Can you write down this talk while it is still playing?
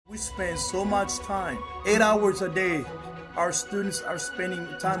We spend so much time, 8 hours a day. Our students are spending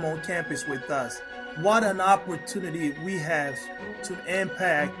time on campus with us. What an opportunity we have to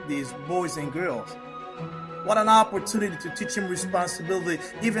impact these boys and girls. What an opportunity to teach them responsibility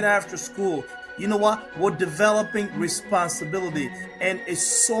even after school. You know what? We're developing responsibility, and it's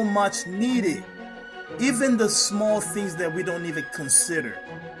so much needed. Even the small things that we don't even consider.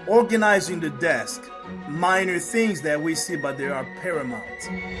 Organizing the desk. Minor things that we see, but they are paramount.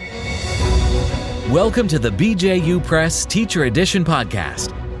 Welcome to the BJU Press Teacher Edition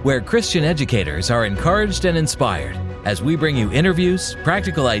podcast, where Christian educators are encouraged and inspired as we bring you interviews,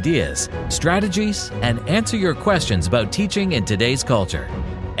 practical ideas, strategies, and answer your questions about teaching in today's culture.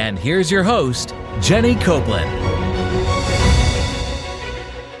 And here's your host, Jenny Copeland.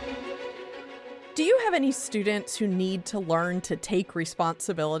 Do you have any students who need to learn to take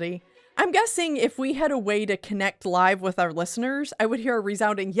responsibility? I'm guessing if we had a way to connect live with our listeners, I would hear a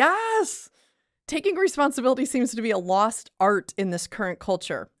resounding yes! Taking responsibility seems to be a lost art in this current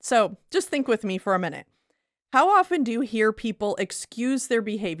culture. So just think with me for a minute. How often do you hear people excuse their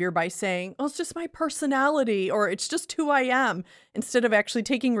behavior by saying, oh, it's just my personality, or it's just who I am, instead of actually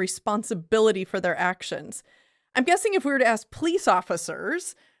taking responsibility for their actions? I'm guessing if we were to ask police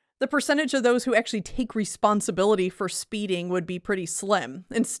officers, the percentage of those who actually take responsibility for speeding would be pretty slim.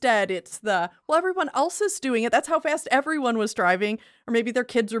 Instead, it's well, everyone else is doing it. That's how fast everyone was driving. Or maybe their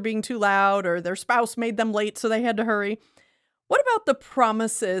kids were being too loud, or their spouse made them late, so they had to hurry. What about the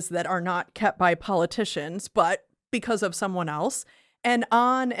promises that are not kept by politicians, but because of someone else? And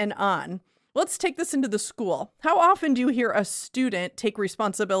on and on. Let's take this into the school. How often do you hear a student take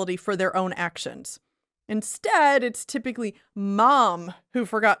responsibility for their own actions? Instead, it's typically mom who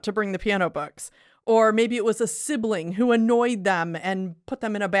forgot to bring the piano books, or maybe it was a sibling who annoyed them and put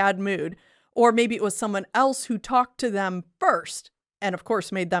them in a bad mood, or maybe it was someone else who talked to them first and, of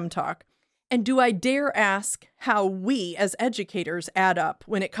course, made them talk. And do I dare ask how we as educators add up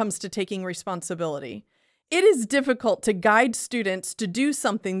when it comes to taking responsibility? It is difficult to guide students to do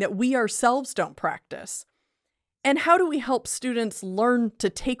something that we ourselves don't practice. And how do we help students learn to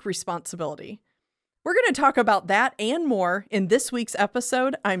take responsibility? We're going to talk about that and more in this week's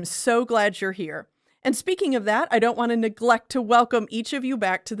episode. I'm so glad you're here. And speaking of that, I don't want to neglect to welcome each of you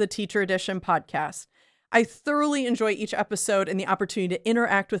back to the Teacher Edition podcast. I thoroughly enjoy each episode and the opportunity to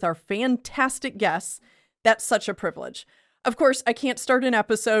interact with our fantastic guests. That's such a privilege. Of course, I can't start an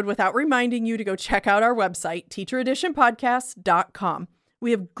episode without reminding you to go check out our website, teachereditionpodcast.com.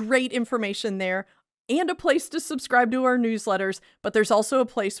 We have great information there and a place to subscribe to our newsletters, but there's also a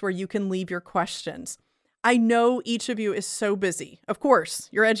place where you can leave your questions. I know each of you is so busy. Of course,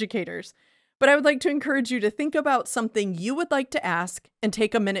 you're educators, but I would like to encourage you to think about something you would like to ask and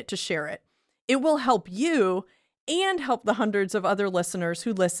take a minute to share it. It will help you and help the hundreds of other listeners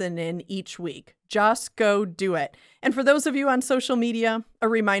who listen in each week. Just go do it. And for those of you on social media, a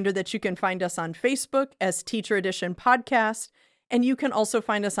reminder that you can find us on Facebook as Teacher Edition Podcast, and you can also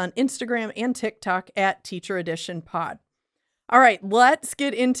find us on Instagram and TikTok at Teacher Edition Pod. All right, let's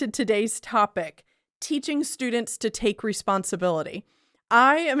get into today's topic, teaching students to take responsibility.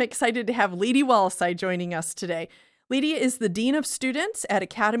 I am excited to have Leedy Wallasai joining us today. Leedy is the Dean of Students at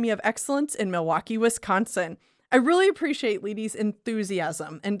Academy of Excellence in Milwaukee, Wisconsin. I really appreciate Leedy's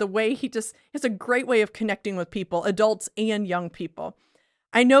enthusiasm and the way he just has a great way of connecting with people, adults and young people.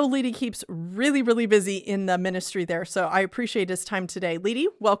 I know Leedy keeps really, really busy in the ministry there, so I appreciate his time today. Leedy,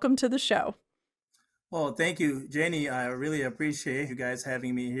 welcome to the show. Well, thank you, Jenny. I really appreciate you guys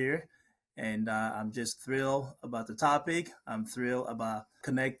having me here. And I'm just thrilled about the topic. I'm thrilled about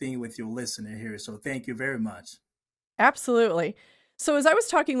connecting with your listener here. So thank you very much. Absolutely. So as I was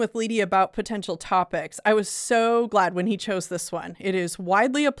talking with Leedy about potential topics, I was so glad when he chose this one. It is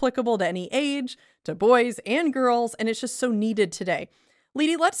widely applicable to any age, to boys and girls, and it's just so needed today.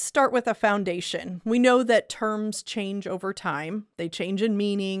 Leedy, let's start with a foundation. We know that terms change over time. They change in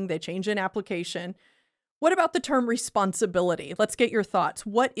meaning, they change in application. What about the term responsibility? Let's get your thoughts.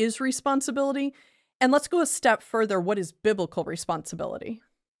 What is responsibility? And let's go a step further. What is biblical responsibility?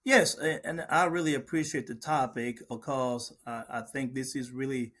 Yes, and I really appreciate the topic because I think this is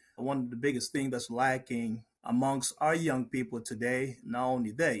really one of the biggest things that's lacking amongst our young people today. Not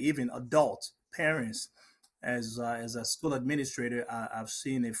only they, even adults, parents. As a school administrator, I've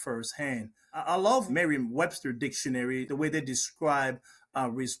seen it firsthand. I love Merriam-Webster dictionary, the way they describe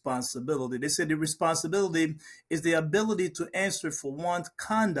responsibility. They say the responsibility is the ability to answer for one's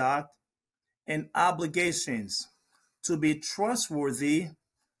conduct and obligations, to be trustworthy,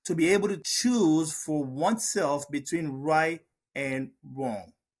 to be able to choose for oneself between right and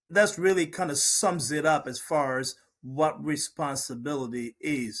wrong. That's really kind of sums it up as far as what responsibility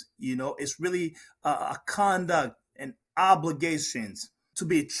is. It's really a conduct and obligations to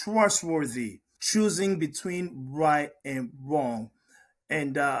be trustworthy, choosing between right and wrong.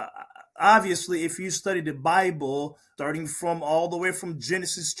 And obviously, if you study the Bible, starting from all the way from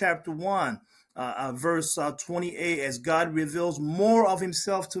Genesis chapter 1, verse 28, as God reveals more of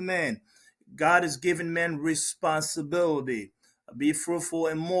himself to man, God has given man responsibility. Be fruitful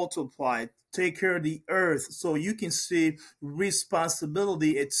and multiply. Take care of the earth. So you can see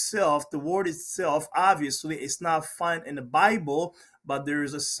responsibility itself, the word itself, obviously, it's not found in the Bible, but there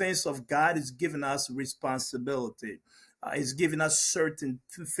is a sense of God has given us responsibility. He's given us certain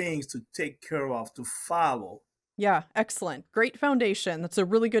things to take care of, to follow. Yeah, excellent. Great foundation. That's a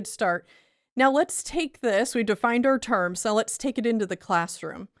really good start. Now let's take this. We defined our terms. Now let's take it into the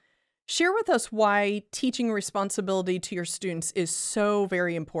classroom. Share with us why teaching responsibility to your students is so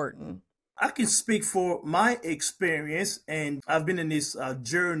very important. I can speak for my experience, and I've been in this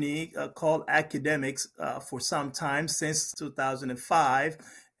journey called academics for some time, since 2005.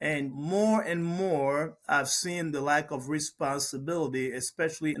 And more, I've seen the lack of responsibility,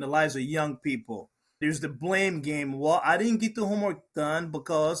 especially in the lives of young people. There's the blame game. Well, I didn't get the homework done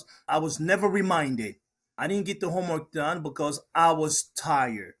because I was never reminded. I didn't get the homework done because I was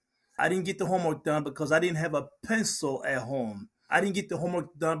tired. I didn't get the homework done because I didn't have a pencil at home. I didn't get the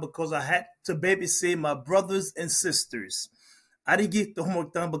homework done because I had to babysit my brothers and sisters. I didn't get the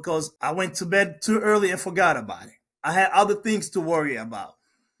homework done because I went to bed too early and forgot about it. I had other things to worry about.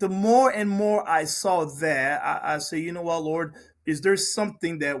 The more and more I saw that, I say, you know what, Lord, is there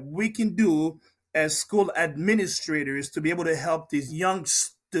something that we can do as school administrators to be able to help these young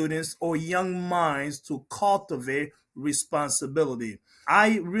students or young minds to cultivate responsibility?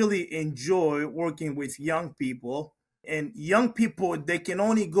 I really enjoy working with young people, and young people, they can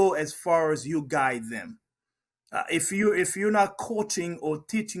only go as far as you guide them. If you're not coaching or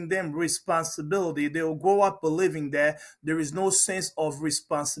teaching them responsibility, they will grow up believing that there is no sense of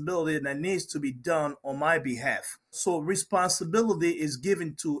responsibility that needs to be done on my behalf. So responsibility is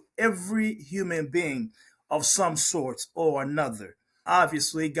given to every human being of some sort or another.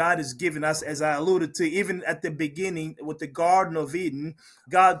 Obviously, God has given us, as I alluded to, even at the beginning with the Garden of Eden,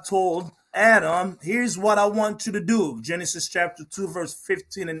 God told Adam, here's what I want you to do. Genesis chapter 2, verse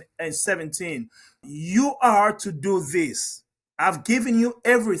 15 and 17. You are to do this. I've given you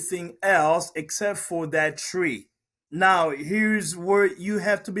everything else except for that tree. Now, here's where you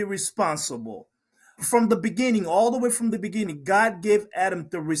have to be responsible. From the beginning, all the way from the beginning, God gave Adam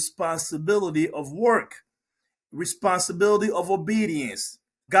the responsibility of work, responsibility of obedience.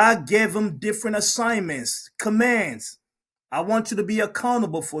 God gave him different assignments, commands. I want you to be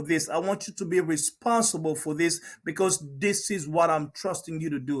accountable for this. I want you to be responsible for this because this is what I'm trusting you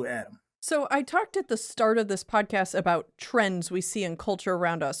to do, Adam. So I talked at the start of this podcast about trends we see in culture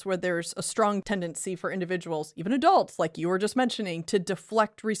around us, where there's a strong tendency for individuals, even adults, like you were just mentioning, to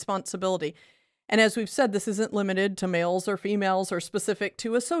deflect responsibility. And as we've said, this isn't limited to males or females or specific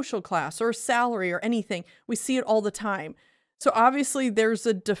to a social class or salary or anything. We see it all the time. So obviously there's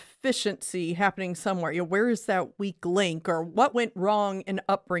a deficiency happening somewhere. Where is that weak link, or what went wrong in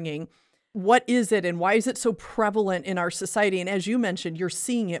upbringing? What is it, and why is it so prevalent in our society? And as you mentioned, you're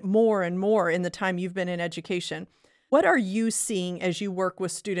seeing it more and more in the time you've been in education. What are you seeing as you work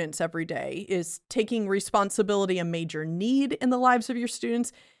with students every day? Is taking responsibility a major need in the lives of your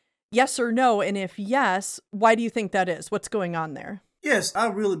students? Yes or no? And if yes, why do you think that is? What's going on there? Yes, I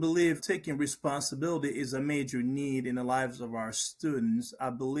really believe taking responsibility is a major need in the lives of our students.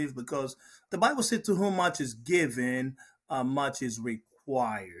 I believe because the Bible said to whom much is given, much is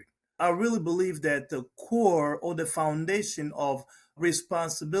required. I really believe that the core or the foundation of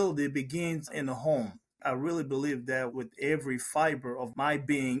responsibility begins in the home. I really believe that with every fiber of my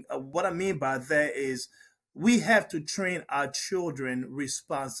being. What I mean by that is we have to train our children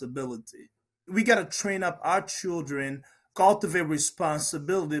responsibility. We got to train up our children, cultivate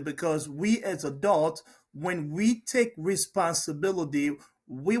responsibility, because we as adults, when we take responsibility,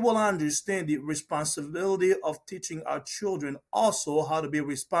 we will understand the responsibility of teaching our children also how to be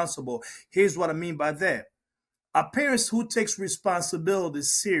responsible. Here's what I mean by that. Our parents who takes responsibility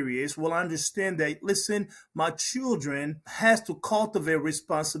serious will understand that, listen, my children has to cultivate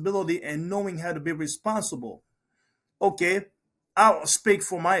responsibility and knowing how to be responsible. Okay, I'll speak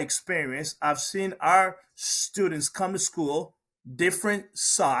from my experience. I've seen our students come to school, different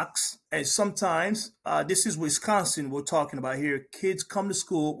socks, and sometimes, this is Wisconsin we're talking about here, kids come to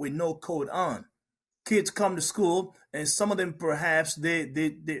school with no coat on. Kids come to school, and some of them perhaps they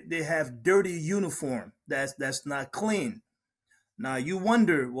have dirty uniform that's not clean. Now you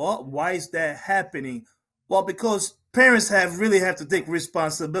wonder, well, why is that happening? Well, because parents really have to take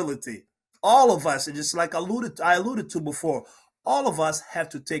responsibility. All of us, and just like I alluded to before, all of us have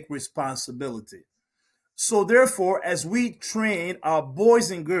to take responsibility. So therefore, as we train our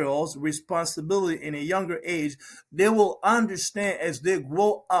boys and girls responsibility in a younger age, they will understand as they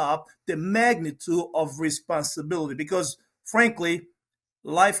grow up the magnitude of responsibility. Because frankly,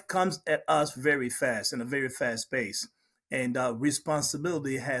 life comes at us very fast in a very fast pace, and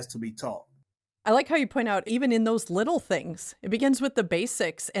responsibility has to be taught. I like how you point out, even in those little things, it begins with the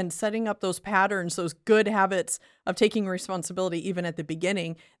basics and setting up those patterns, those good habits of taking responsibility, even at the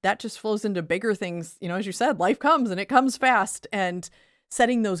beginning. That just flows into bigger things. You know, as you said, life comes and it comes fast. And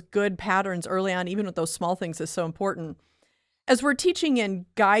setting those good patterns early on, even with those small things, is so important. As we're teaching and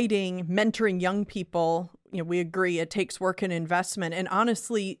guiding, mentoring young people, you know, we agree it takes work and investment. And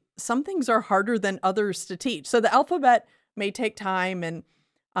honestly, some things are harder than others to teach. So the alphabet may take time, and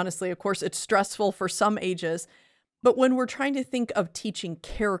honestly, of course, it's stressful for some ages. But when we're trying to think of teaching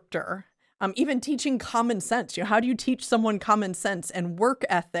character, even teaching common sense, you know, how do you teach someone common sense and work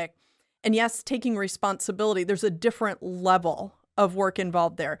ethic? And yes, taking responsibility, there's a different level of work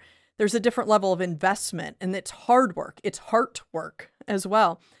involved there. There's a different level of investment, and it's hard work. It's heart work as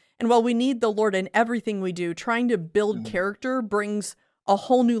well. And while we need the Lord in everything we do, trying to build character brings a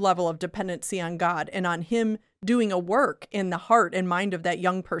whole new level of dependency on God and on Him doing a work in the heart and mind of that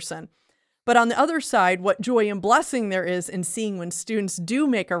young person. But on the other side, what joy and blessing there is in seeing when students do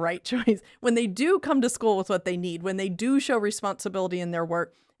make a right choice, when they do come to school with what they need, when they do show responsibility in their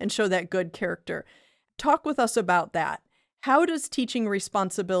work and show that good character. Talk with us about that. How does teaching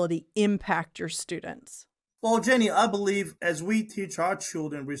responsibility impact your students? Well, Jenny, I believe as we teach our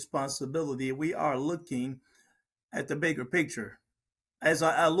children responsibility, we are looking at the bigger picture. As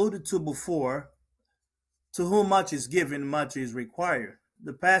I alluded to before, to whom much is given, much is required.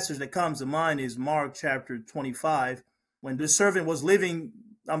 The passage that comes to mind is Mark chapter 25, when the servant was leaving,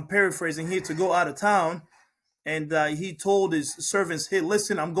 I'm paraphrasing here, to go out of town. And he told his servants, hey,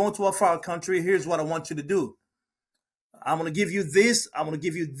 listen, I'm going to a far country. Here's what I want you to do. I'm going to give you this. I'm going to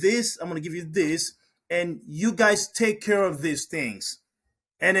give you this. I'm going to give you this. And you guys take care of these things.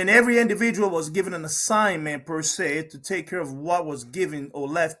 And then every individual was given an assignment, per se, to take care of what was given or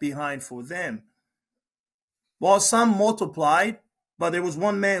left behind for them. Well, some multiplied, but there was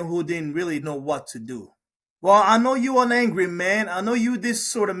one man who didn't really know what to do. Well, I know you an angry man. I know you this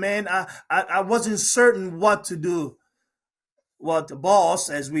sort of man. I wasn't certain what to do. Well, the boss,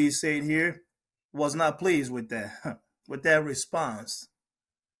 as we say it here, was not pleased with that response.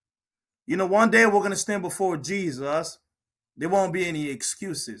 You know, one day we're going to stand before Jesus. There won't be any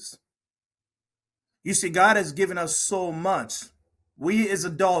excuses. You see, God has given us so much. We as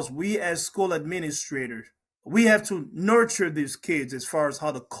adults, we as school administrators, we have to nurture these kids as far as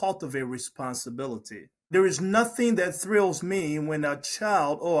how to cultivate responsibility. There is nothing that thrills me when a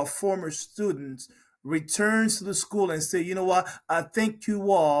child or a former student returns to the school and say, you know what, I thank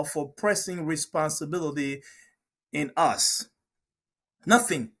you all for pressing responsibility in us.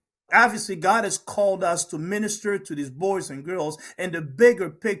 Nothing. Obviously, God has called us to minister to these boys and girls, and the bigger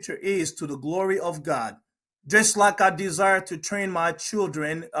picture is to the glory of God. Just like I desire to train my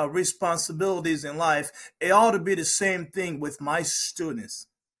children responsibilities in life, it ought to be the same thing with my students.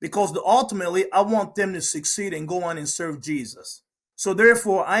 Because ultimately, I want them to succeed and go on and serve Jesus. So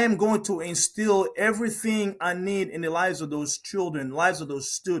therefore, I am going to instill everything I need in the lives of those children, lives of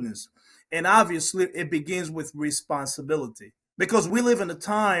those students. And obviously, it begins with responsibility. Because we live in a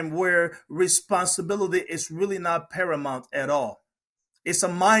time where responsibility is really not paramount at all. It's a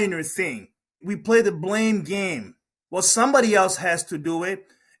minor thing. We play the blame game. Well, somebody else has to do it.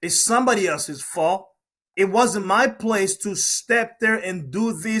 It's somebody else's fault. It wasn't my place to step there and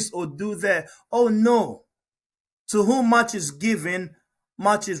do this or do that. Oh, no. To whom much is given,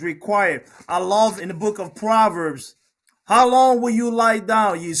 much is required. I love in the book of Proverbs, how long will you lie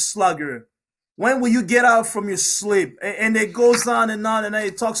down, ye sluggard? When will you get out from your sleep? And it goes on, and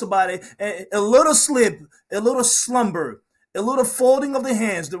it talks about it. A little sleep, a little slumber, a little folding of the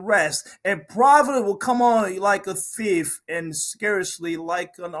hands, the rest. And poverty will come on like a thief and scarcely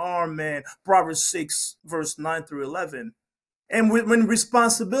like an armed man. Proverbs 6, verse 9 through 11. And when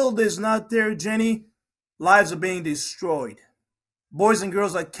responsibility is not there, Jenny, lives are being destroyed. Boys and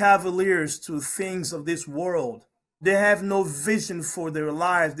girls are cavaliers to things of this world. They have no vision for their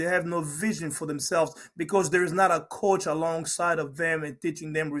lives. They have no vision for themselves because there is not a coach alongside of them and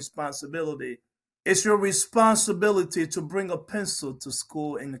teaching them responsibility. It's your responsibility to bring a pencil to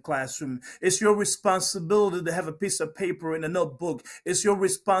school in the classroom. It's your responsibility to have a piece of paper and a notebook. It's your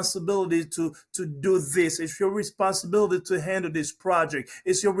responsibility to do this. It's your responsibility to handle this project.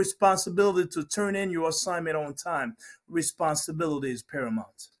 It's your responsibility to turn in your assignment on time. Responsibility is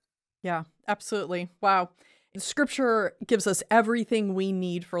paramount. Yeah, absolutely. Wow. Scripture gives us everything we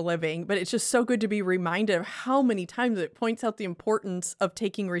need for living, but it's just so good to be reminded of how many times it points out the importance of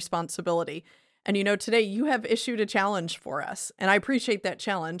taking responsibility. And today you have issued a challenge for us, and I appreciate that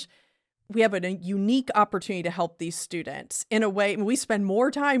challenge. We have a unique opportunity to help these students in a way. We spend more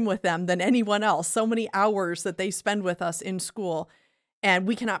time with them than anyone else, so many hours that they spend with us in school, and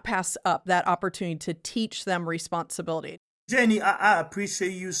we cannot pass up that opportunity to teach them responsibility. Jenny, I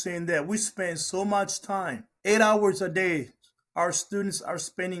appreciate you saying that. We spend so much time, 8 hours a day. Our students are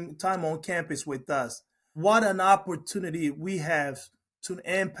spending time on campus with us. What an opportunity we have to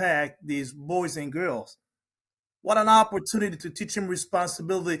impact these boys and girls. What an opportunity to teach them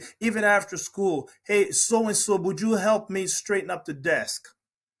responsibility, even after school. Hey, so-and-so, would you help me straighten up the desk?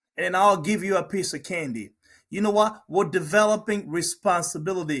 And I'll give you a piece of candy. You know what? We're developing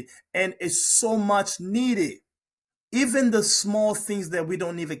responsibility, and it's so much needed. Even the small things that we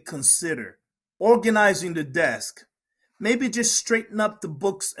don't even consider. Organizing the desk. Maybe just straighten up the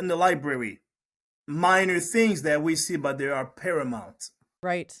books in the library. Minor things that we see, but they are paramount.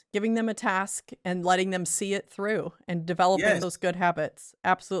 Right. Giving them a task and letting them see it through and developing those good habits.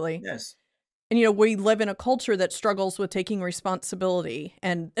 Absolutely. Yes. And, we live in a culture that struggles with taking responsibility,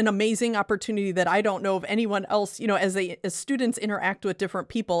 and an amazing opportunity that I don't know of anyone else, as students interact with different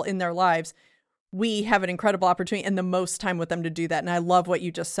people in their lives, we have an incredible opportunity and the most time with them to do that. And I love what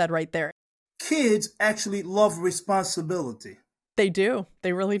you just said right there. Kids actually love responsibility. They do.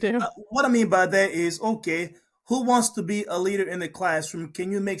 They really do. What I mean by that is, okay, who wants to be a leader in the classroom?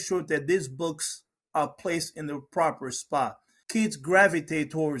 Can you make sure that these books are placed in the proper spot? Kids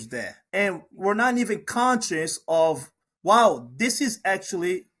gravitate towards that. And we're not even conscious of, wow, this is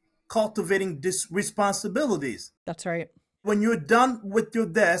actually cultivating these responsibilities. That's right. When you're done with your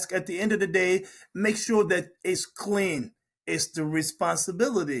desk at the end of the day, make sure that it's clean. It's the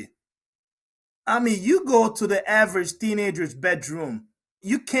responsibility. I mean, you go to the average teenager's bedroom,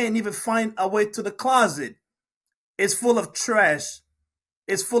 you can't even find a way to the closet. It's full of trash.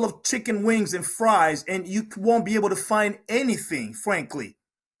 It's full of chicken wings and fries, and you won't be able to find anything, frankly,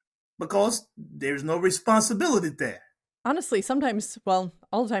 because there's no responsibility there. Honestly, sometimes, well,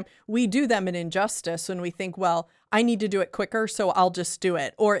 all the time, we do them an injustice when we think, well, I need to do it quicker, so I'll just do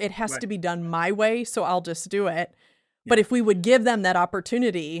it. Or it has to be done my way, so I'll just do it. Yeah. But if we would give them that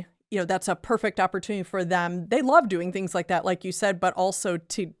opportunity, that's a perfect opportunity for them. They love doing things like that, like you said, but also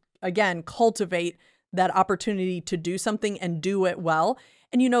to, again, cultivate that opportunity to do something and do it well.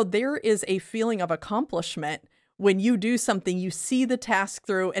 And, there is a feeling of accomplishment when you do something, you see the task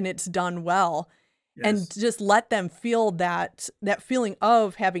through and it's done well. Yes. And just let them feel that feeling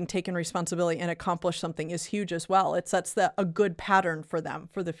of having taken responsibility and accomplished something is huge as well. It sets a good pattern for them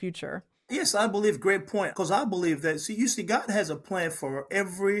for the future. Yes, I believe, great point, because I believe that, you see, God has a plan for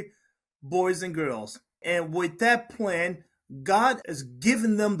every boys and girls. And with that plan, God has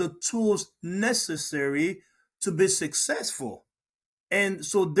given them the tools necessary to be successful. And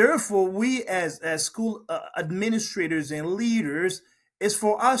so therefore, we as school administrators and leaders, it's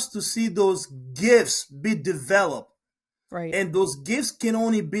for us to see those gifts be developed. Right. And those gifts can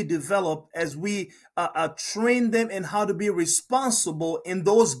only be developed as we train them in how to be responsible in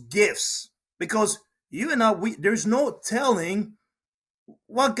those gifts. Because you and I, there's no telling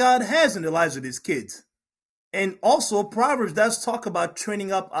what God has in the lives of these kids. And also, Proverbs does talk about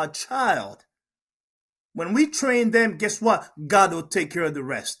training up a child. When we train them, guess what? God will take care of the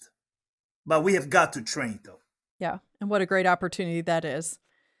rest. But we have got to train them. Yeah. And what a great opportunity that is.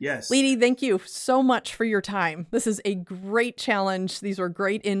 Yes. Leedy, thank you so much for your time. This is a great challenge. These were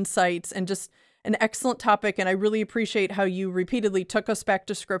great insights and just an excellent topic. And I really appreciate how you repeatedly took us back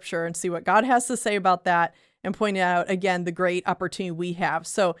to Scripture and see what God has to say about that and pointed out, again, the great opportunity we have.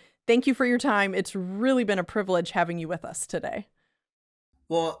 So thank you for your time. It's really been a privilege having you with us today.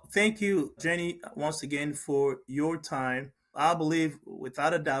 Well, thank you, Jenny, once again for your time. I believe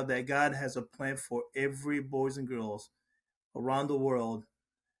without a doubt that God has a plan for every boys and girls around the world,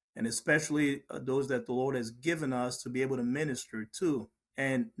 and especially those that the Lord has given us to be able to minister to.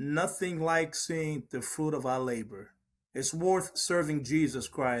 And nothing like seeing the fruit of our labor. It's worth serving Jesus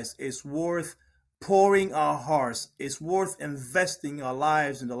Christ. It's worth pouring our hearts. It's worth investing our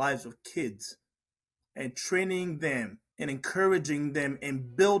lives in the lives of kids and training them and encouraging them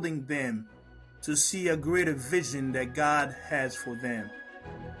and building them to see a greater vision that God has for them.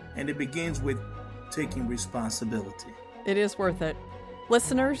 And it begins with taking responsibility. It is worth it.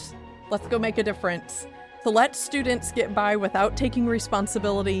 Listeners, let's go make a difference. To let students get by without taking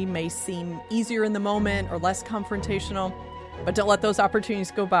responsibility may seem easier in the moment or less confrontational, but don't let those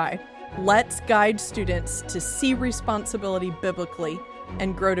opportunities go by. Let's guide students to see responsibility biblically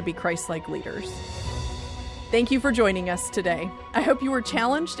and grow to be Christ-like leaders. Thank you for joining us today. I hope you were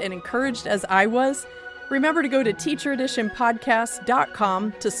challenged and encouraged as I was. Remember to go to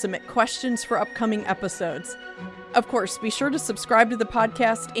teachereditionpodcast.com to submit questions for upcoming episodes. Of course, be sure to subscribe to the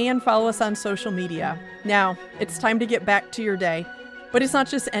podcast and follow us on social media. Now, it's time to get back to your day. But it's not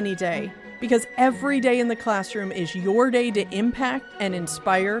just any day, because every day in the classroom is your day to impact and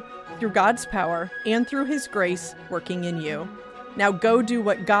inspire through God's power and through His grace working in you. Now go do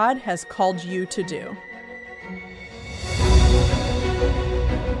what God has called you to do.